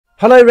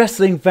Hello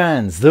wrestling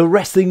fans, the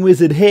Wrestling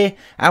Wizard here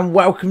and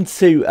welcome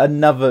to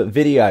another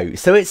video.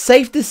 So it's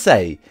safe to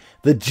say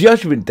the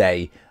Judgment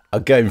Day are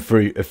going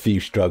through a few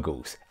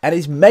struggles, and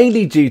it's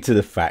mainly due to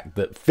the fact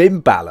that Finn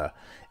Balor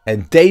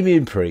and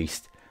Damian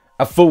Priest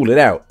are falling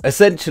out,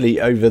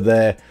 essentially over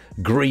their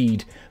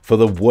greed for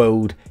the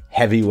World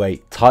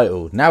Heavyweight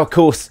title. Now of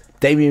course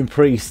Damian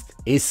Priest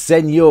is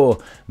Senor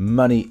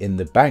Money in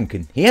the Bank,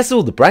 and he has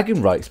all the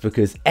bragging rights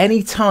because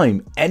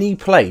anytime, any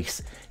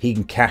place he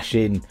can cash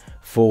in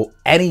for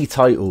any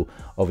title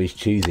of his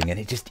choosing, and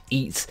it just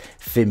eats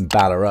Finn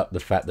Balor up, the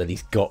fact that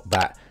he's got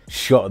that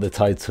shot at the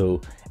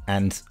title.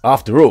 And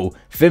after all,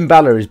 Finn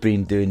Balor has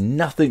been doing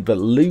nothing but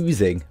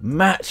losing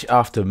match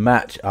after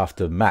match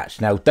after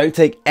match. Now don't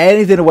take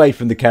anything away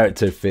from the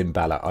character of Finn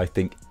Balor. I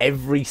think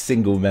every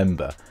single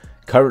member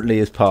currently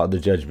as part of the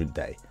Judgment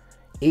Day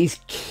is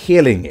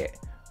killing it.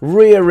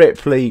 Rhea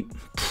Ripley,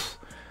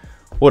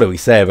 what do we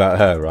say about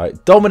her,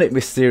 right? Dominic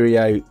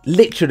Mysterio,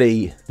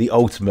 literally the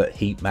ultimate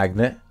heat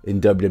magnet in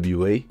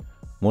WWE.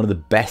 One of the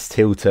best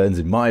heel turns,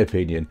 in my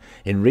opinion,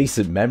 in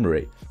recent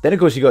memory. Then, of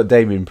course, you got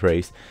Damian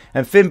Priest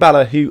and Finn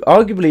Balor, who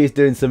arguably is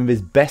doing some of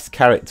his best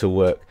character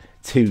work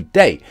to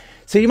date.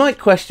 So you might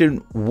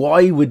question,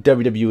 why would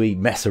WWE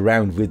mess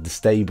around with the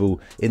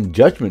stable in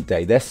Judgment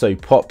Day? They're so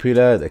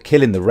popular, they're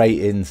killing the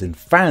ratings, and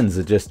fans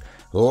are just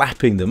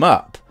lapping them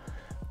up.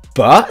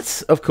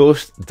 But, of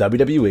course,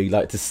 WWE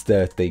like to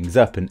stir things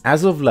up, and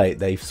as of late,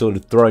 they've sort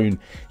of thrown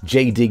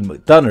JD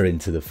McDonagh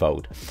into the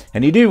fold.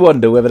 And you do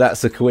wonder whether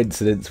that's a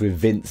coincidence with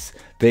Vince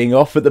being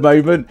off at the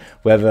moment,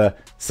 whether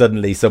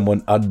suddenly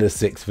someone under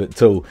 6 foot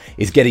tall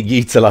is getting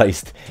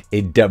utilised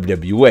in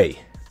WWE.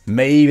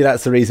 Maybe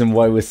that's the reason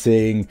why we're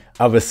seeing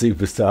other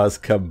superstars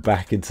come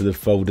back into the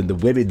fold in the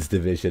women's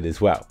division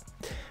as well.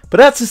 But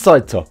that's a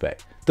side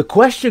topic. The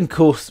question, of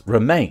course,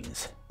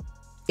 remains,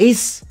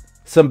 is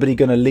somebody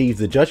going to leave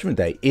the Judgment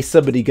Day? Is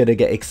somebody going to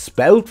get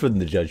expelled from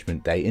the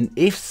Judgment Day? And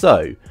if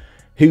so,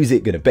 who's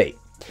it going to be?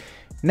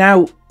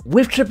 Now,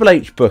 with Triple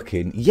H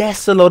booking,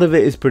 yes, a lot of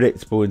it is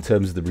predictable in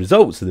terms of the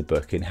results of the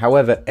booking.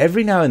 However,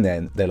 every now and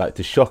then, they like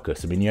to shock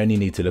us. I mean, you only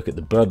need to look at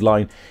the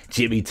Bloodline,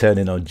 Jimmy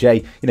turning on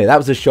Jay. You know, that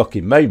was a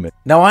shocking moment.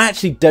 Now, I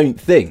actually don't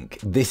think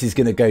this is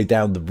going to go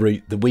down the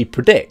route that we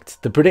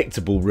predict. The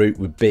predictable route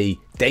would be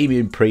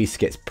Damian Priest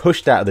gets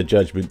pushed out of the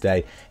Judgment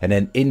Day, and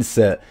then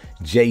insert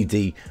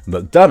JD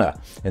McDonagh.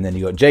 And then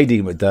you got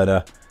JD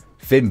McDonagh,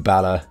 Finn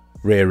Balor,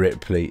 Rhea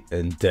Ripley,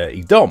 and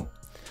Dirty Dom.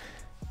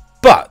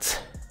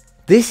 But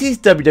this is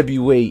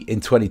WWE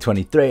in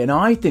 2023, and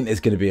I think there's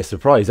going to be a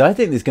surprise. I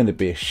think there's going to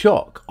be a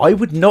shock. I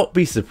would not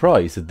be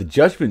surprised if the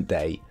Judgment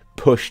Day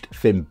pushed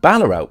Finn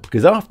Balor out,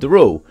 because after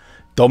all,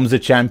 Dom's a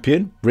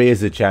champion,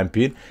 Rhea's a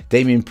champion,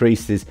 Damian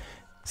Priest is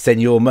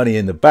Senor Money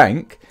in the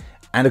Bank,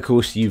 and of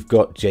course you've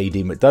got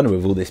JD McDonagh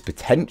with all this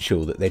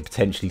potential that they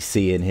potentially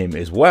see in him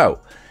as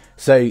well.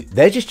 So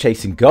they're just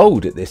chasing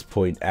gold at this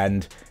point,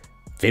 and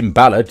Finn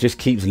Balor just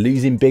keeps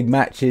losing big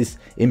matches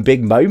in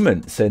big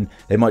moments, and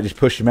they might just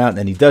push him out and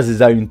then he does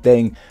his own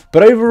thing.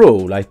 But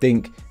overall, I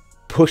think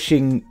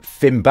pushing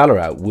Finn Balor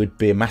out would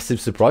be a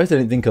massive surprise. I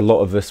don't think a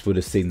lot of us would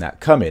have seen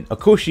that coming. Of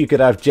course, you could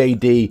have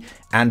JD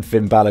and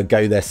Finn Balor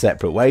go their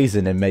separate ways,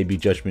 and then maybe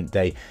Judgment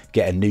Day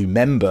get a new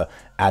member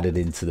added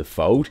into the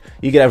fold.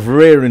 You could have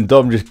Rhea and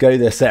Dom just go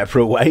their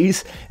separate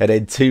ways, and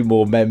then 2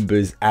 more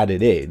members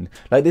added in.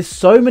 Like, there's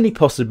so many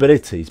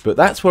possibilities, but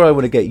that's where I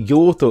want to get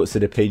your thoughts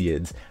and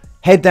opinions.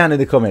 Head down in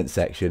the comments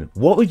section.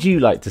 What would you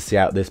like to see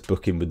out this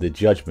booking with the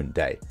Judgment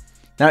Day?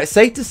 Now, it's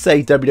safe to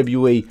say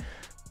WWE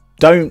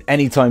don't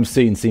anytime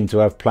soon seem to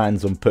have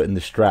plans on putting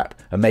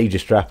a major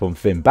strap on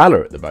Finn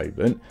Balor at the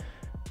moment.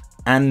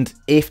 And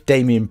if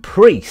Damian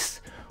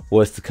Priest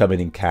was to come in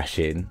and cash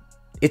in,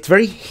 it's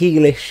very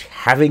heelish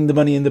having the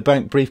Money in the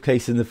Bank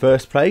briefcase in the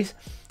first place.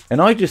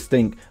 And I just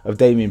think of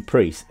Damian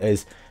Priest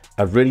as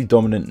a really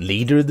dominant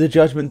leader of the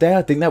Judgment Day.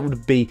 I think that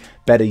would be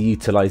better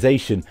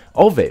utilization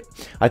of it.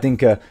 I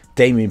think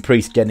Damian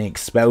Priest getting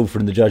expelled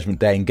from the Judgment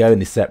Day and going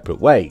his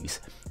separate ways,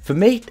 for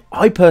me,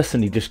 I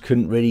personally just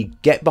couldn't really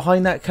get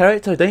behind that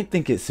character. I don't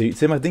think it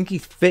suits him. I think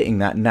he's fitting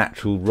that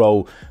natural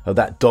role of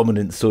that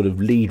dominant sort of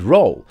lead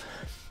role,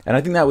 and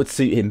I think that would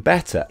suit him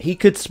better. He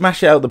could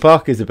smash it out the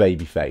park as a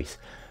babyface,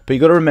 but you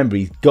got to remember,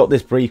 he's got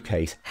this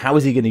briefcase. How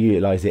is he going to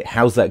utilize it?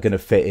 How's that going to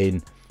fit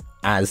in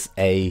as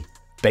a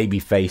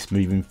babyface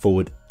moving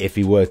forward if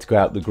he were to go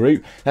out the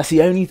group? That's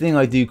the only thing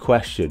I do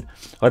question.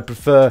 I'd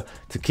prefer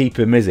to keep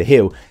him as a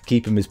heel,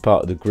 keep him as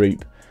part of the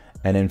group,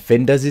 and then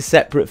Finn does his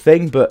separate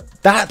thing. But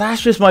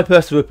that's just my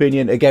personal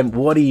opinion. Again,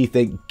 what do you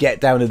think? Get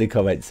down in the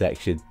comment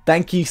section.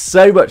 Thank you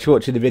so much for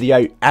watching the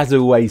video. As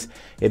always,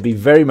 it'd be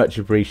very much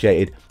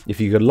appreciated if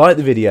you could like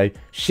the video,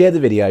 share the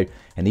video,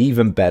 and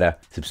even better,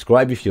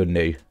 subscribe if you're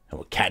new, and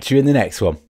we'll catch you in the next one.